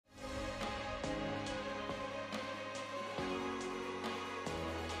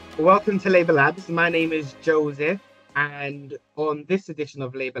Welcome to Labour Labs. My name is Joseph, and on this edition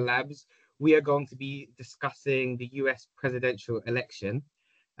of Labour Labs, we are going to be discussing the US presidential election.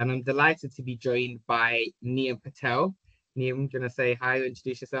 And I'm delighted to be joined by Niam Patel. Niam, do you want to say hi or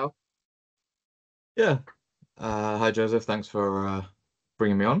introduce yourself? Yeah. Hi, Joseph. Thanks for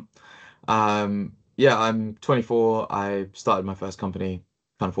bringing me on. Yeah, I'm 24. I started my first company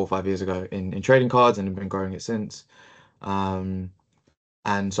kind of 4 or 5 years ago in trading cards and have been growing it since. Um,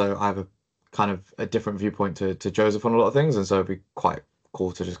 and so I have a kind of a different viewpoint to Joseph on a lot of things. And so it'd be quite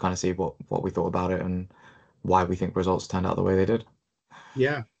cool to just kind of see what we thought about it and why we think results turned out the way they did.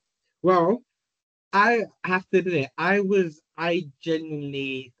 Yeah. Well, I have to admit, I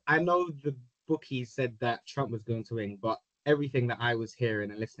know the bookies said that Trump was going to win, but everything that I was hearing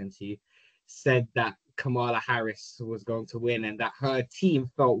and listening to said that Kamala Harris was going to win and that her team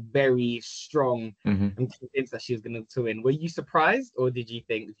felt very strong hmm and convinced that she was going to win. Were you surprised, or did you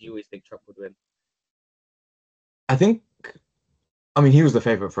always think Trump would win? I think, I mean, he was the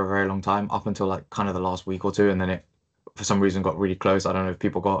favorite for a very long time, up until like kind of the last week or two, and then it, for some reason, got really close. I don't know if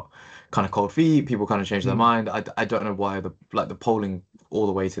people got kind of cold feet, people kind of changed their Mm. mind. I don't know why the polling all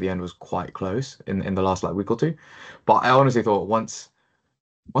the way to the end was quite close in the last like week or two. But I honestly thought once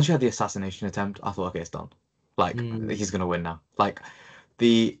you had the assassination attempt, I thought, okay, it's done. Like Mm. he's gonna win now. Like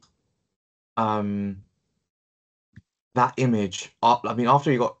the um that image, I mean,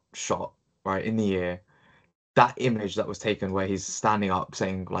 after he got shot right in the ear, that image that was taken where he's standing up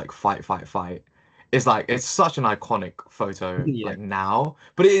saying like fight, fight, fight, is like it's such an iconic photo Yeah. like now,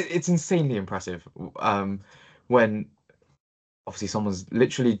 but it's insanely impressive. When obviously someone's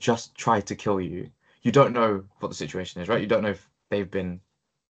literally just tried to kill you. You don't know what the situation is, right? You don't know if they've been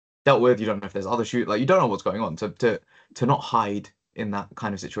dealt with. You don't know if there's other shoot. Like you don't know what's going on. To not hide in that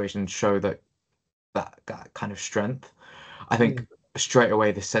kind of situation and show that kind of strength. I think Mm. straight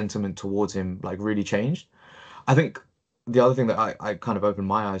away the sentiment towards him like really changed. I think the other thing that I kind of opened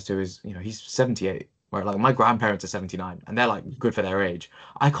my eyes to is, he's 78, right? Like my grandparents are 79 and they're like good for their age.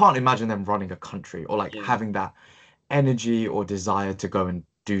 I can't imagine them running a country or like Yeah. having that energy or desire to go and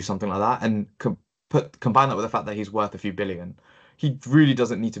do something like that. And combine that with the fact that he's worth a few billion. He really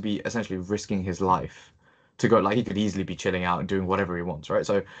doesn't need to be essentially risking his life to go. Like he could easily be chilling out and doing whatever he wants, right?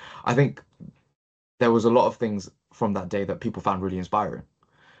 So I think there was a lot of things from that day that people found really inspiring.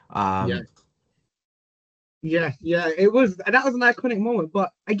 Yeah. Um, Yeah. It was that was an iconic moment,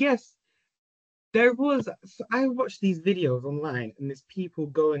 but I guess there was, so I watched these videos online, and there's people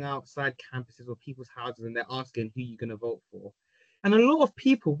going outside campuses or people's houses, and they're asking who you're gonna vote for, and a lot of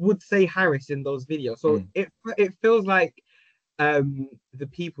people would say Harris in those videos. So mm. it feels like the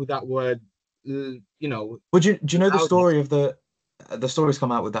people that were, Would you do you know the loudly. story of the stories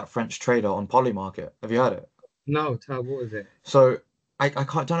come out with that French trader on Polymarket? Have you heard it? No, tell what was it? So I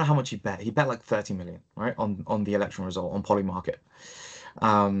can't don't know how much he bet. He bet like 30 million, right, on the election result on Polymarket.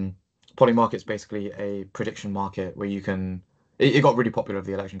 Um, Polymarket's basically a prediction market where you can. It got really popular with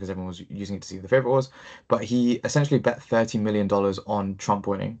the election because everyone was using it to see who the favorite was. But he essentially bet $30 million on Trump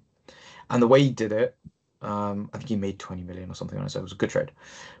winning, and the way he did it, I think he made 20 million or something on it, so it was a good trade.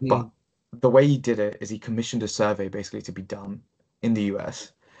 But Mm, the way he did it is he commissioned a survey basically to be done in the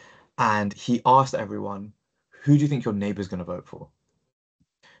US, and he asked everyone, "Who do you think your neighbor's going to vote for?"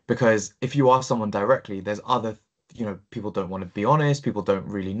 Because if you ask someone directly, there's other, people don't want to be honest, people don't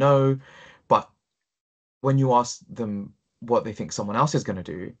really know. But when you ask them what they think someone else is going to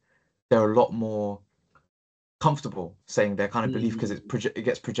do, they're a lot more comfortable saying their kind of belief because mm, it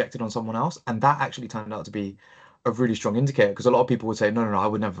gets projected on someone else, and that actually turned out to be a really strong indicator because a lot of people would say, no, no, no, I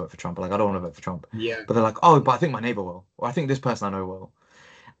would never vote for Trump. Like, I don't want to vote for Trump. yeah. But they're like, oh, but I think my neighbor will, or I think this person I know will.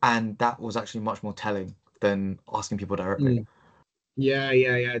 And that was actually much more telling than asking people directly. Mm,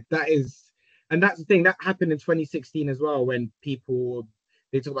 yeah. That is, and that's the thing that happened in 2016 as well when people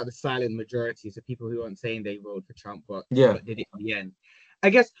they talk about the silent majority, so people who aren't saying they voted for Trump Yeah. but did it in the end. I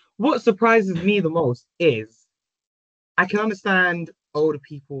guess what surprises me the most is I can understand older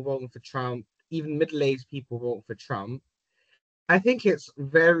people voting for Trump, even middle-aged people voting for Trump. I think it's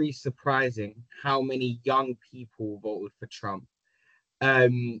very surprising how many young people voted for Trump.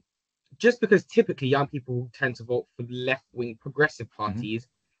 Um, just because typically young people tend to vote for left-wing progressive hmm parties,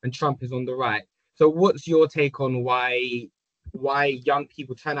 and Trump is on the right. So, what's your take on why young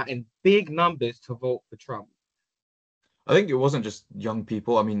people turn out in big numbers to vote for Trump? I think it wasn't just young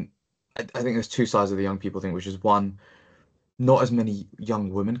people. I mean, I think there's two sides of the young people thing, which is one, not as many young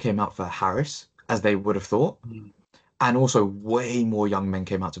women came out for Harris as they would have thought. Mm. And also way more young men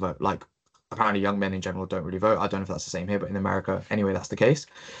came out to vote. Like apparently young men in general don't really vote. I don't know if that's the same here, but in America, anyway, that's the case.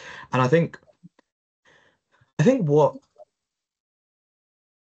 And I think what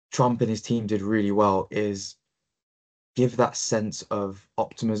Trump and his team did really well is give that sense of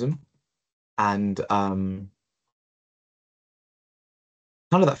optimism and kind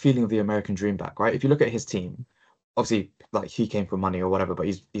of that feeling of the American dream back, right? If you look at his team, obviously like he came from money or whatever, but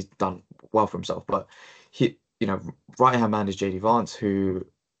he's done well for himself. But he, right hand man is JD Vance, who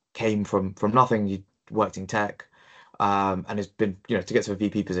came from nothing. He worked in tech, and has been, to get to a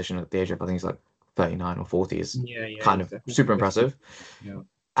VP position at the age of, I think he's like 39 or 40 is Yeah. kind of I think super that's impressive. yeah.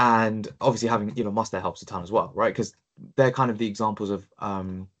 And obviously having Elon Musk there helps a ton as well, right? Because they're kind of the examples of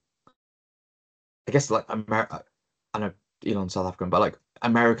I guess like America. I know Elon's South African, but like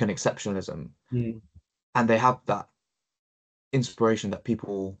American exceptionalism, Mm. and they have that inspiration that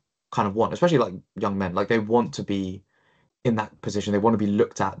people kind of want, especially like young men. Like they want to be in that position. They want to be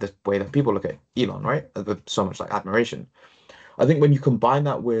looked at the way that people look at Elon, right? With so much like admiration. I think when you combine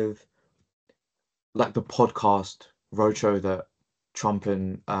that with like the podcast roadshow that Trump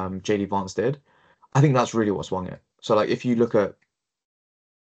and JD Vance did, I think that's really what swung it. So like if you look at,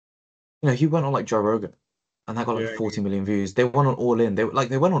 he went on like Joe Rogan and that got like Yeah, 40 million views. They went on All In. They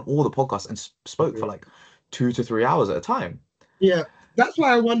went on all the podcasts and spoke for yeah. like 2 to 3 hours at a time. Yeah, that's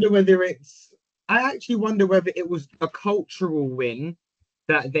why I wonder whether it's. I actually wonder whether it was a cultural win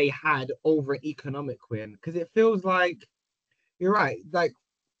that they had over an economic win, because it feels like you're right. Like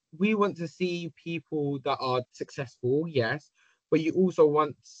we want to see people that are successful, yes, but you also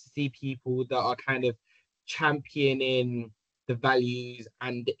want to see people that are kind of championing the values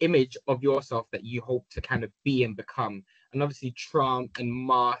and the image of yourself that you hope to kind of be and become. And obviously, Trump and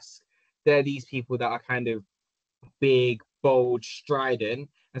Musk, they're these people that are kind of big, bold, strident.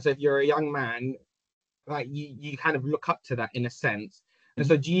 And so if you're a young man, like you kind of look up to that in a sense. And Mhm.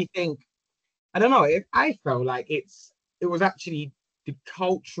 so do you think, I don't know, I felt like it was actually the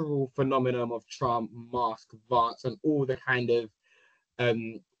cultural phenomenon of Trump, Musk, Vance, and all the kind of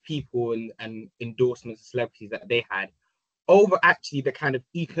people and endorsements and celebrities that they had over actually the kind of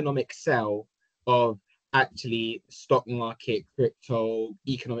economic sell of actually stock market, crypto,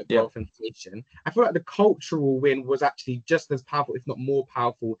 economic Yeah. growth, inflation. I feel like the cultural win was actually just as powerful, if not more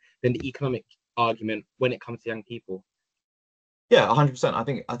powerful, than the economic argument when it comes to young people. Yeah, 100%. I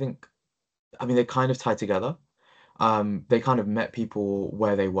mean, they kind of tie together. They kind of met people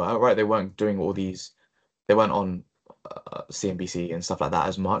where they were, right? They weren't doing all these, they weren't on CNBC and stuff like that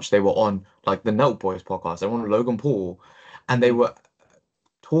as much. They were on like the Nelk Boys podcast. They were on Logan Paul, and they Mm, were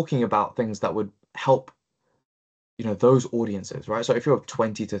talking about things that would help, those audiences, right? So if you're a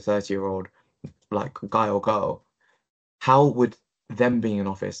 20 to 30-year-old like guy or girl, how would them being in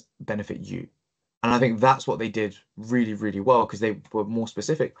office benefit you? And I think that's what they did really, really well because they were more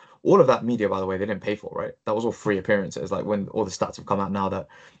specific. All of that media, by the way, they didn't pay for, right? That was all free appearances. Like when all the stats have come out now that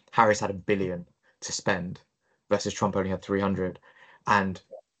Harris had 1 billion to spend versus Trump only had 300, and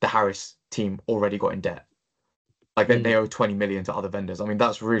the Harris team already got in debt. Like they mm, owe 20 million to other vendors. I mean,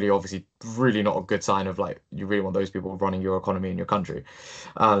 that's really obviously really not a good sign of like you really want those people running your economy in your country.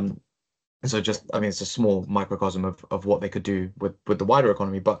 Um, so just, I mean, it's a small microcosm of what they could do with the wider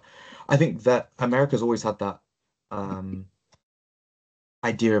economy. But I think that America's always had that um,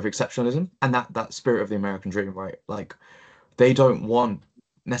 idea of exceptionalism and that spirit of the American dream, right? Like they don't want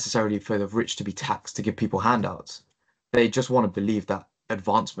necessarily for the rich to be taxed to give people handouts. They just want to believe that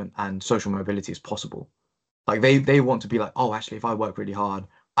advancement and social mobility is possible. Like they want to be like, oh, actually, if I work really hard,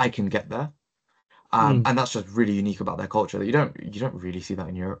 I can get there. mm, And that's just really unique about their culture. That you don't really see that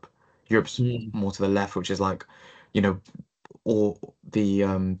in Europe. Europe's mm, more to the left, which is like, you know, all the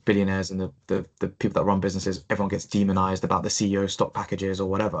billionaires and the people that run businesses, everyone gets demonized about the CEO stock packages or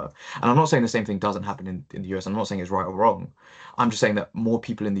whatever. And I'm not saying the same thing doesn't happen in the US. I'm not saying it's right or wrong. I'm just saying that more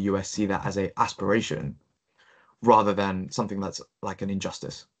people in the US see that as a aspiration rather than something that's like an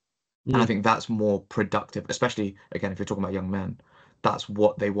injustice. And I mm. think that's more productive, especially again, if you're talking about young men, that's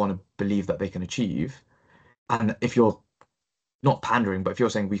what they want to believe that they can achieve. And if you're not pandering, but if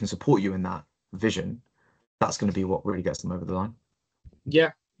you're saying we can support you in that vision, that's going to be what really gets them over the line.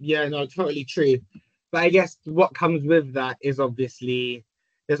 Yeah, yeah, no, totally true. But I guess what comes with that is obviously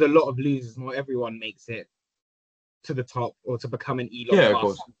there's a lot of losers. Not everyone makes it to the top or to become an Elon Yeah, of Musk.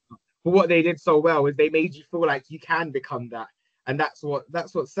 course. But what they did so well is they made you feel like you can become that, and that's what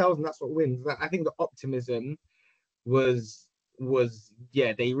sells and that's what wins. I think the optimism was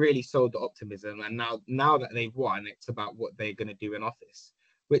yeah, they really sold the optimism, and now that they've won, it's about what they're going to do in office,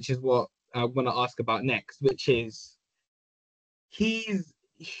 which is what I want to ask about next, which is he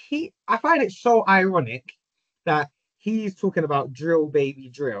I find it so ironic that he's talking about drill baby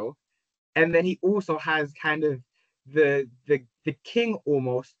drill, and then he also has kind of the king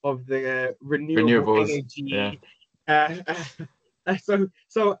almost of the renewable Renewables. Yeah. energy There's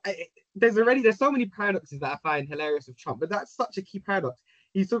so many paradoxes that I find hilarious with Trump, but that's such a key paradox.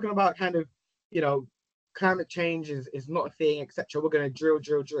 He's talking about kind of, you know, climate change is not a thing, etc. We're going to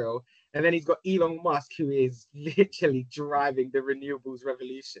drill, and then he's got Elon Musk, who is literally driving the renewables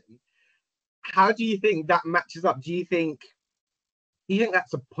revolution. How do you think that matches up? Do you think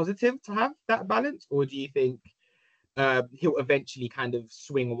that's a positive to have that balance, or do you think he'll eventually kind of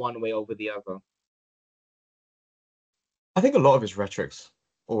swing one way over the other? I think a lot of his rhetoric's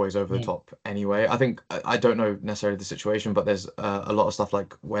always over the Mm. top anyway. I don't know necessarily the situation, but there's a lot of stuff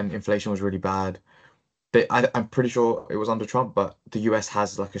like when inflation was really bad. I'm pretty sure it was under Trump, but the US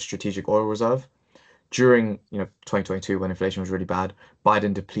has like a strategic oil reserve. During, 2022 when inflation was really bad,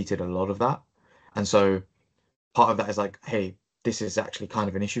 Biden depleted a lot of that. And so part of that is like, hey, this is actually kind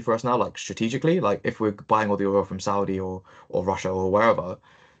of an issue for us now, like strategically. Like if we're buying all the oil from Saudi or Russia or wherever,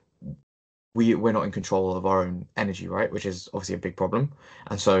 we're not in control of our own energy, right? Which is obviously a big problem.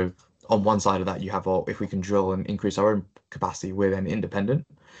 And so on one side of that, you have, well, if we can drill and increase our own capacity, we're then independent.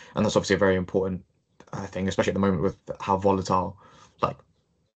 And that's obviously a very important thing, especially at the moment with how volatile like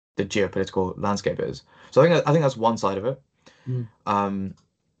the geopolitical landscape is. So I think that's one side of it. Mm. Um,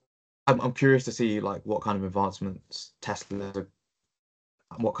 I'm curious to see like what kind of advancements Tesla,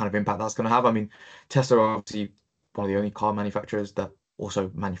 what kind of impact that's going to have. I mean, Tesla are obviously one of the only car manufacturers that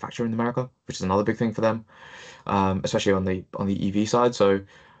also manufacture in America, which is another big thing for them, especially on the EV side. So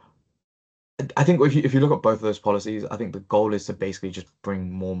I think if you look at both of those policies, I think the goal is to basically just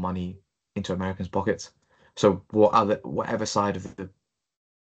bring more money into Americans' pockets. So whatever side of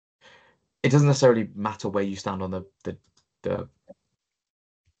it doesn't necessarily matter where you stand on the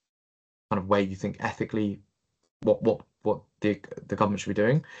kind of way you think ethically what the government should be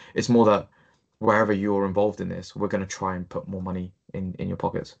doing. It's more that wherever you're involved in this, we're going to try and put more money in your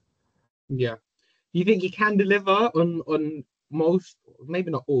pockets. Yeah. Do you think he can deliver on most,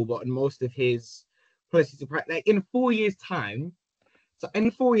 maybe not all, but on most of his policies to practice? Like in 4 years' time, so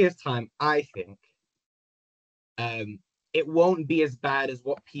in 4 years' time, I think um, it won't be as bad as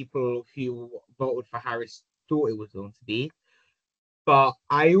what people who voted for Harris thought it was going to be. But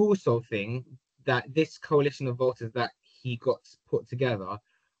I also think that this coalition of voters that he got put together,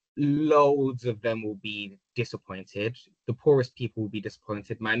 loads of them will be disappointed. The poorest people will be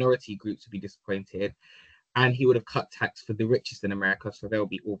disappointed. Minority groups will be disappointed, and he would have cut tax for the richest in America, so they'll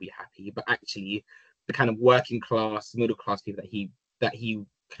be all be happy. But actually, the kind of working class, middle class people that he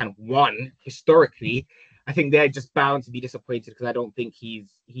kind of won historically, I think they're just bound to be disappointed because I don't think he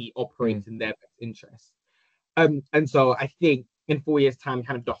Mm. operates in their best interest. And so I think in 4 years' time,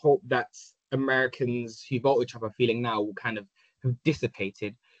 kind of the hope that Americans who voted Trump are feeling now will kind of have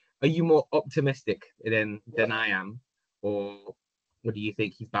dissipated. Are you more optimistic than I am, or do you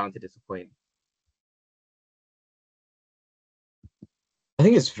think he's bound to disappoint? I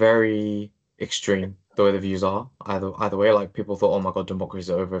think it's very extreme the way the views are either way. Like people thought, oh my God, democracy is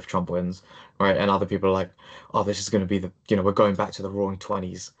over if Trump wins, right? And other people are like, oh, this is going to be we're going back to the Roaring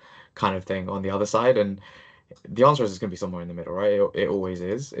Twenties kind of thing on the other side. And the answer is it's going to be somewhere in the middle, right? It always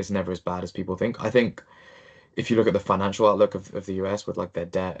is. It's never as bad as people think. I think if you look at the financial outlook of the US with like their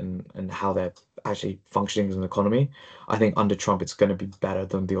debt and how they're actually functioning as an economy, I think under Trump it's going to be better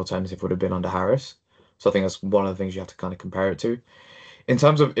than the alternative would have been under Harris. So I think that's one of the things you have to kind of compare it to. In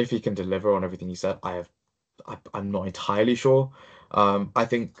terms of if he can deliver on everything he said, I'm not entirely sure. I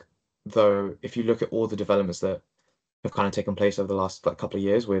think though, if you look at all the developments that have kind of taken place over the last like couple of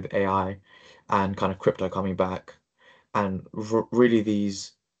years with AI and kind of crypto coming back, and r really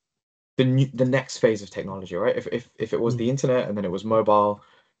the next phase of technology, right? If it was the Mm. internet and then it was mobile,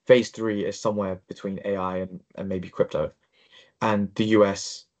 phase three is somewhere between AI and maybe crypto. And the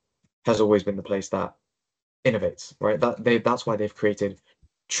US has always been the place that innovates, right? That's why they've created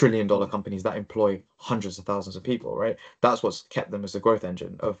trillion-dollar companies that employ hundreds of thousands of people, right? That's what's kept them as the growth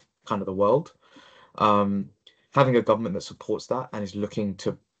engine of kind of the world. Um, Having a government that supports that and is looking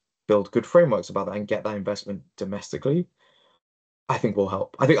to build good frameworks about that and get that investment domestically, I think will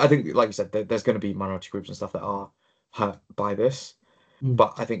help. I think like you said, there's going to be minority groups and stuff that are hurt by this, Mm.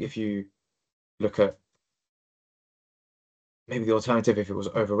 but I think if you look at maybe the alternative, if it was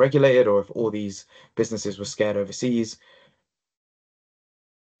overregulated or if all these businesses were scared overseas,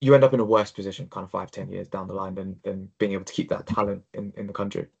 you end up in a worse position kind of 5, 10 years down the line than being able to keep that talent in the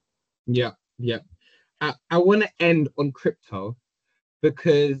country. Yeah, yeah. I want to end on crypto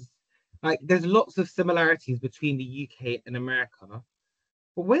because like there's lots of similarities between the UK and America.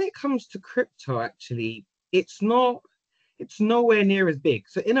 But when it comes to crypto, actually, it's nowhere near as big.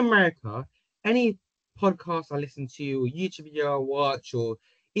 So in America, any podcast I listen to, or YouTube video I watch, or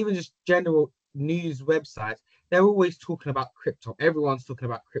even just general news websites, they're always talking about crypto. Everyone's talking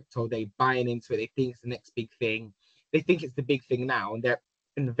about crypto. They buying into it. They think it's the next big thing. They think it's the big thing now, and they're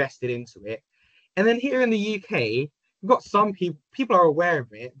invested into it. And then here in the UK, we've got some people are aware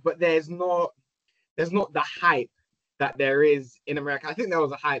of it, but there's not the hype that there is in America. I think there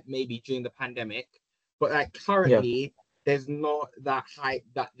was a hype maybe during the pandemic, but like Yeah. currently there's not that hype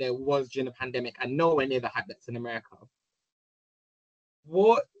that there was during the pandemic, and nowhere near the hype that's in America.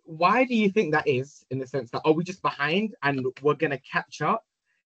 Why do you think that is, in the sense that are we just behind and we're gonna catch up?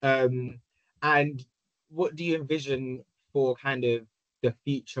 Um, and what do you envision for kind of the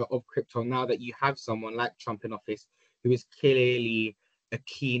future of crypto now that you have someone like Trump in office who is clearly a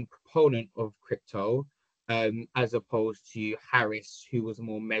keen proponent of crypto, as opposed to Harris, who was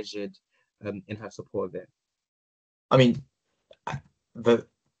more measured in her support of it? I mean, the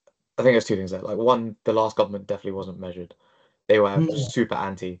I think there's two things there. Like one, the last government definitely wasn't measured. They were Mm, super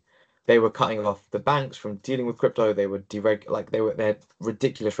anti. They were cutting off the banks from dealing with crypto. They were they had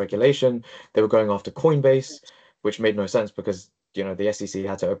ridiculous regulation. They were going after Coinbase, which made no sense because the SEC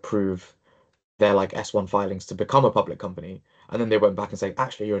had to approve their like S1 filings to become a public company, and then they went back and saying,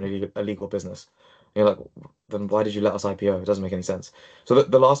 actually, you're an illegal business. And you're like, then why did you let us IPO? It doesn't make any sense. So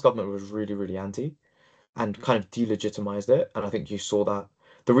the last government was really, really anti and kind of delegitimized it. And I think you saw that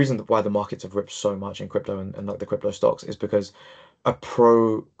the reason why the markets have ripped so much in crypto and like the crypto stocks is because a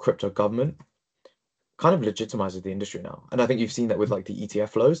pro crypto government kind of legitimizes the industry now. And I think you've seen that with like the ETF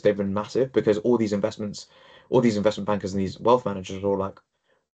flows, they've been massive because all these investment bankers and these wealth managers are all like,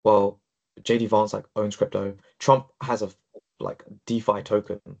 well, JD Vance like owns crypto. Trump has a like DeFi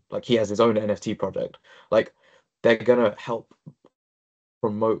token, like he has his own NFT project. Like they're gonna help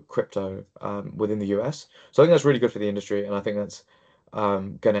promote crypto within the US. So I think that's really good for the industry, and I think that's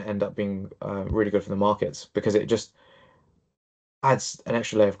going to end up being really good for the markets because it just adds an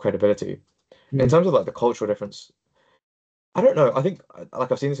extra layer of credibility. In mm, terms of like the cultural difference, I don't know. I think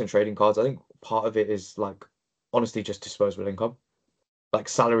like I've seen this in trading cards. I think part of it is like honestly just disposable income. Like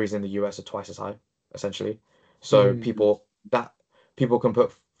salaries in the US are twice as high, essentially. So mm. people can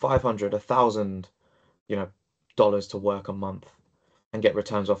put 500, 1,000, you know, dollars to work a month and get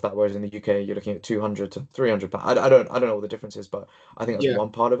returns off that. Whereas in the UK, you're looking at 200 to 300 pounds. I don't know what the difference is, but I think that's Yeah,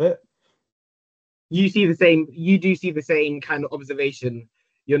 one part of it. you do see the same kind of observation.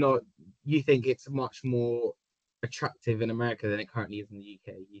 You're not You think it's much more attractive in America than it currently is in the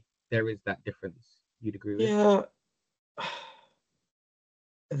UK. There is that difference. You'd agree with? Yeah,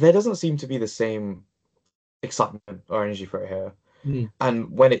 there doesn't seem to be the same excitement or energy for it here. Mm.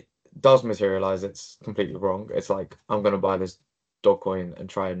 And when it does materialize, it's completely wrong. It's like I'm gonna buy this dog coin and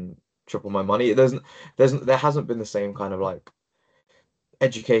try and triple my money. There hasn't been the same kind of like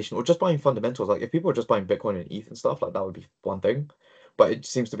education or just buying fundamentals. Like if people are just buying Bitcoin and ETH and stuff, like that would be one thing. But it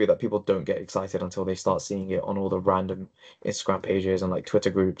seems to be that people don't get excited until they start seeing it on all the random Instagram pages and like Twitter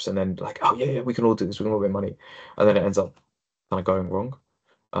groups, and then like, oh yeah, yeah, we can all do this, we can all get money, and then it ends up kind of going wrong.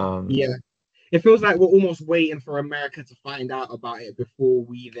 Um, Yeah, it feels like we're almost waiting for America to find out about it before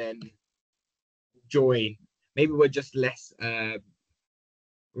we then join. Maybe we're just less.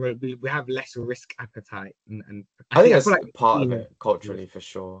 We have less risk appetite, and I think I feel that's like part of we've it culturally for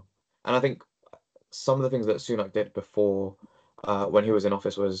sure, and I think some of the things that Sunak did before when he was in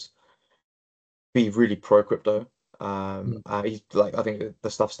office was be really pro crypto. seen. He's like I think the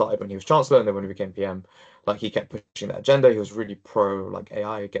stuff started when he was chancellor, and then when he became PM, like he kept pushing that agenda. He was really pro like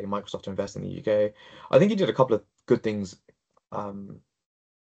AI, getting Microsoft to invest in the UK. I think he did a couple of good things um,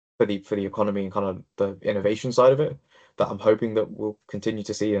 for the economy and kind of the innovation side of it that I'm hoping that we'll continue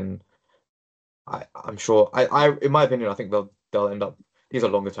to see. And I'm sure in my opinion, I think they'll end up these are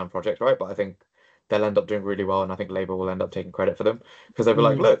longer term projects, right? But I think they'll end up doing really well, and I think Labour will end up taking credit for them because they'll be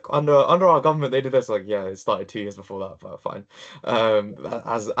like, Mm. look, under our government they did this. Like, yeah, it started 2 years before that, but fine.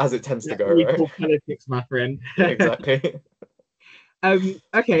 As it tends to That's go, what we right? call politics, my friend. Exactly.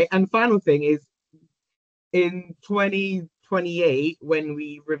 Okay, and final thing is in 2028, when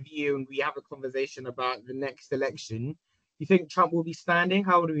we review and we have a conversation about the next election, you think Trump will be standing?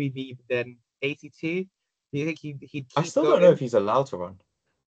 How old will he be then? 82? Do you think he'd I keep still don't know if going? he's allowed to run.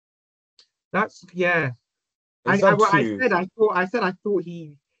 That's yeah. He's done What I two. said, I thought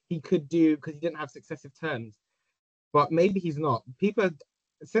he could do because he didn't have successive terms, but maybe he's not.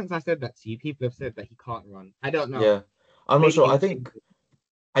 Since I said that to you, people have said that he can't run. I don't know. Yeah, I'm not Maybe sure. he'll change it.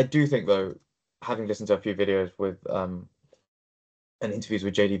 I do think though, having listened to a few videos with and interviews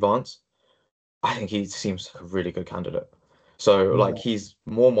with JD Vance. I think he seems like a really good candidate. So like Yeah. he's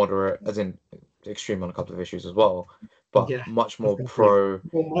more moderate, as in extreme on a couple of issues as well, but Yeah, much I was more gonna say pro.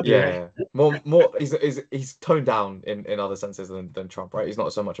 more moderate. Yeah, more. He's toned down in other senses than Trump, right? He's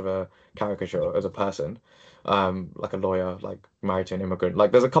not so much of a caricature as a person, like a lawyer, like married to an immigrant.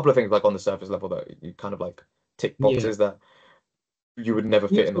 Like there's a couple of things like on the surface level that you kind of like tick Yeah, boxes that you would never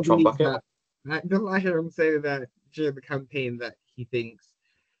he fit in the also Trump believes bucket. that. Didn't I hear him say that during the campaign that he thinks,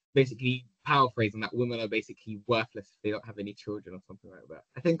 basically paraphrasing, that women are basically worthless if they don't have any children or something like that.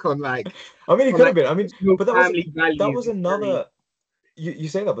 I think I mean, he on could have like been. I mean, traditional but family that values, was he's very another. You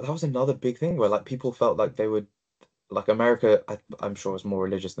say that, but that was another big thing where like people felt like they would like America. I'm sure is more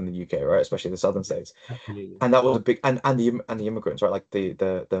religious than the UK, right? Especially the southern states, absolutely. and that was a big and the immigrants, right? Like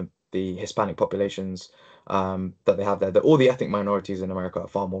the Hispanic populations that they have there. All the ethnic minorities in America are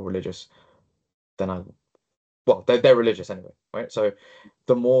far more religious than I. Well, they're religious anyway, right? So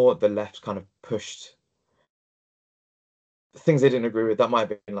the more the left kind of pushed things they didn't agree with, that might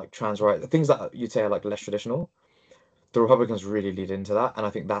have been like trans rights, things that you'd say are like less traditional. The Republicans really lead into that, and I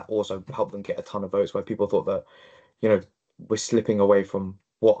think that also helped them get a ton of votes where people thought that, you know, we're slipping away from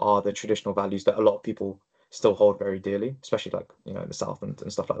what are the traditional values that a lot of people still hold very dearly, especially like, in the South and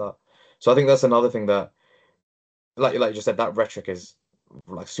stuff like that. So I think that's another thing that, like you just said, that rhetoric is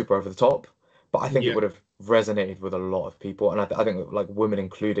like super over the top, but I think it Yeah, would have resonated with a lot of people, and I think like women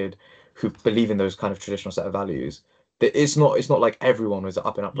included who believe in those kind of traditional set of values. That it's not like everyone was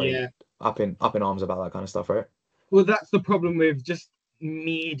yeah. up in arms about that kind of stuff, right? Well, that's the problem with just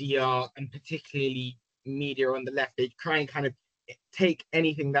media, and particularly media on the left. They try and kind of take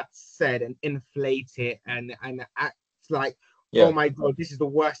anything that's said and inflate it, and act like, oh Yeah, my God, this is the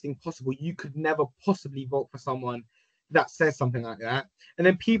worst thing possible. You could never possibly vote for someone that says something like that. And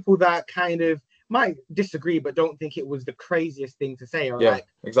then people that kind of might disagree but don't think it was the craziest thing to say are yeah, like,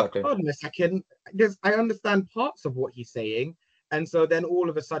 exactly. hold on a second, I understand parts of what he's saying. And so then all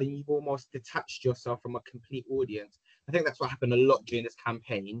of a sudden you've almost detached yourself from a complete audience. I think that's what happened a lot during this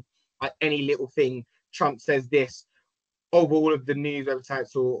campaign. Like any little thing, Trump says this over all of the news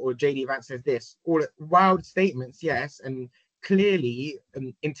websites, or JD Vance says this, all wild statements, yes, and clearly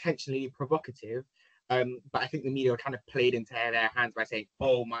intentionally provocative. But I think the media kind of played into their hands by saying,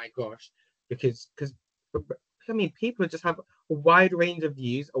 "Oh my gosh," because I mean, people just have a wide range of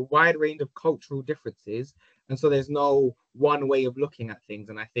views, a wide range of cultural differences, and so there's no one way of looking at things.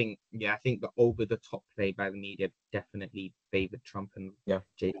 And I think, yeah, I think the over the top play by the media definitely favored Trump and Yeah.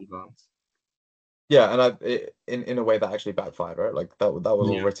 JD Vance. Yeah, and in a way that actually backfired, right? Like that was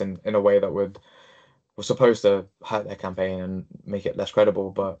all Yeah, written in a way that was supposed to hurt their campaign and make it less credible,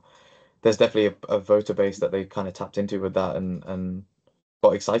 but there's definitely a voter base that they kind of tapped into with that and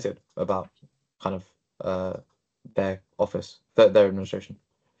got excited about kind of their office, their administration.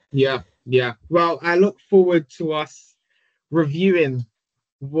 yeah, yeah. Well, I look forward to us reviewing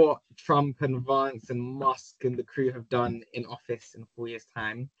what Trump and Vance and Musk and the crew have done in office in 4 years'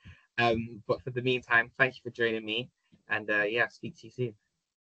 time. But for the meantime, thank you for joining me. And yeah, speak to you soon.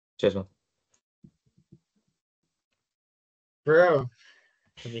 Cheers, man. Bro,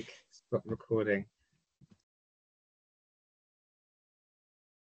 let me stop recording.